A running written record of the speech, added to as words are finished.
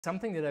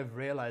Something that I've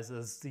realized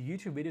is the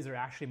YouTube videos are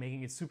actually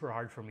making it super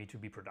hard for me to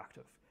be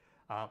productive,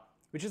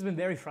 which has been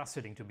very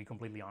frustrating, to be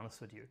completely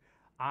honest with you.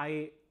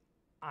 I,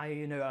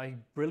 I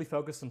really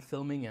focused on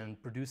filming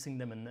and producing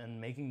them and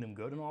making them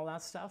good and all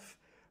that stuff,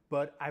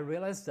 but I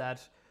realized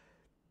that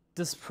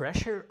this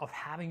pressure of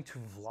having to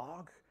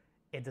vlog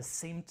at the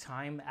same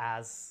time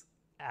as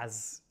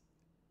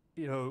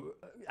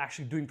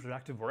actually doing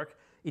productive work,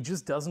 it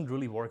just doesn't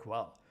really work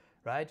well,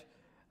 right?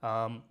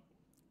 Um,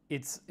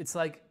 it's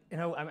like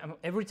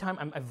every time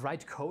I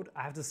write code,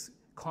 I have this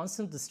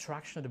constant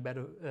distraction at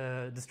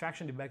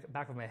the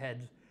back of my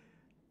head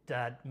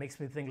that makes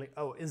me think like,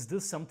 oh, is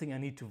this something I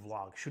need to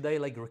vlog? Should I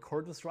like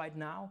record this right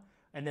now?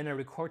 And then I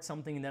record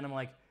something, and then I'm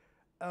like,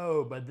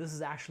 oh, but this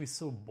is actually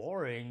so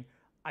boring.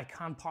 I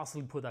can't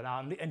possibly put that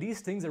out. And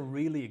these things are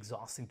really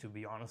exhausting, to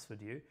be honest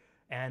with you.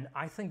 And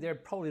I think they're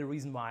probably the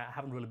reason why I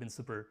haven't really been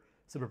super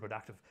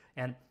productive.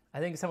 And I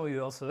think some of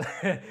you also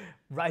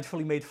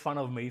rightfully made fun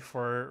of me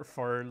for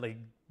like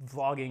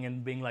vlogging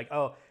and being like,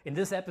 oh, in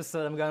this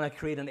episode I'm gonna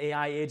create an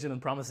AI agent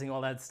and promising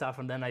all that stuff,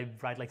 and then I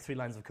write like 3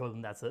 lines of code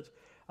and that's it.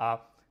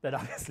 That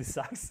obviously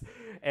sucks.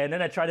 And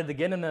then I tried it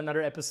again in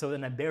another episode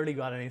and I barely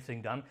got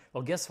anything done.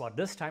 Well, guess what?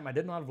 This time I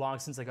did not vlog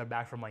since I got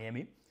back from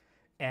Miami.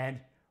 And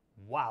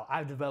wow,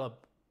 I've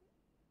developed,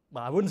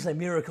 well, I wouldn't say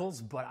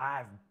miracles, but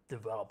I've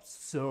developed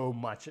so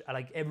much.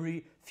 Like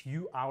every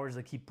few hours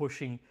I keep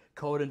pushing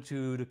code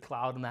into the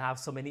cloud and I have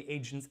so many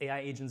agents, AI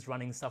agents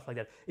running, stuff like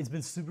that. It's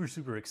been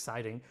super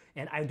exciting.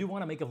 And I do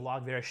want to make a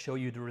vlog where I show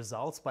you the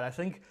results, but I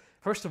think,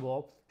 first of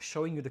all,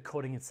 showing you the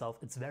coding itself,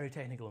 it's very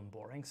technical and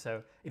boring,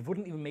 so it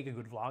wouldn't even make a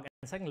good vlog.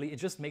 And secondly, it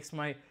just makes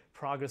my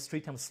progress 3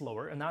 times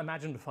slower. And now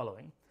imagine the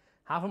following.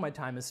 Half of my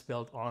time is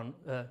spent on,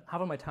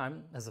 half of my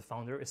time as a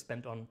founder is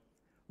spent on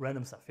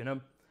random stuff,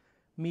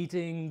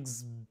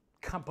 meetings,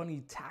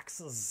 company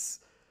taxes,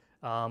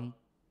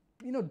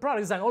 product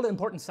design, all the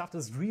important stuff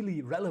that's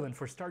really relevant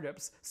for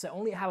startups. So I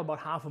only have about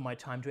half of my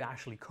time to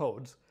actually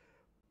code.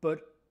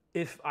 But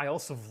if I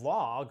also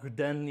vlog,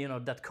 then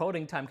that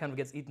coding time kind of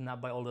gets eaten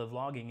up by all the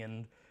vlogging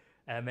and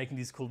making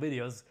these cool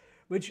videos,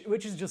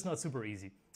 which is just not super easy.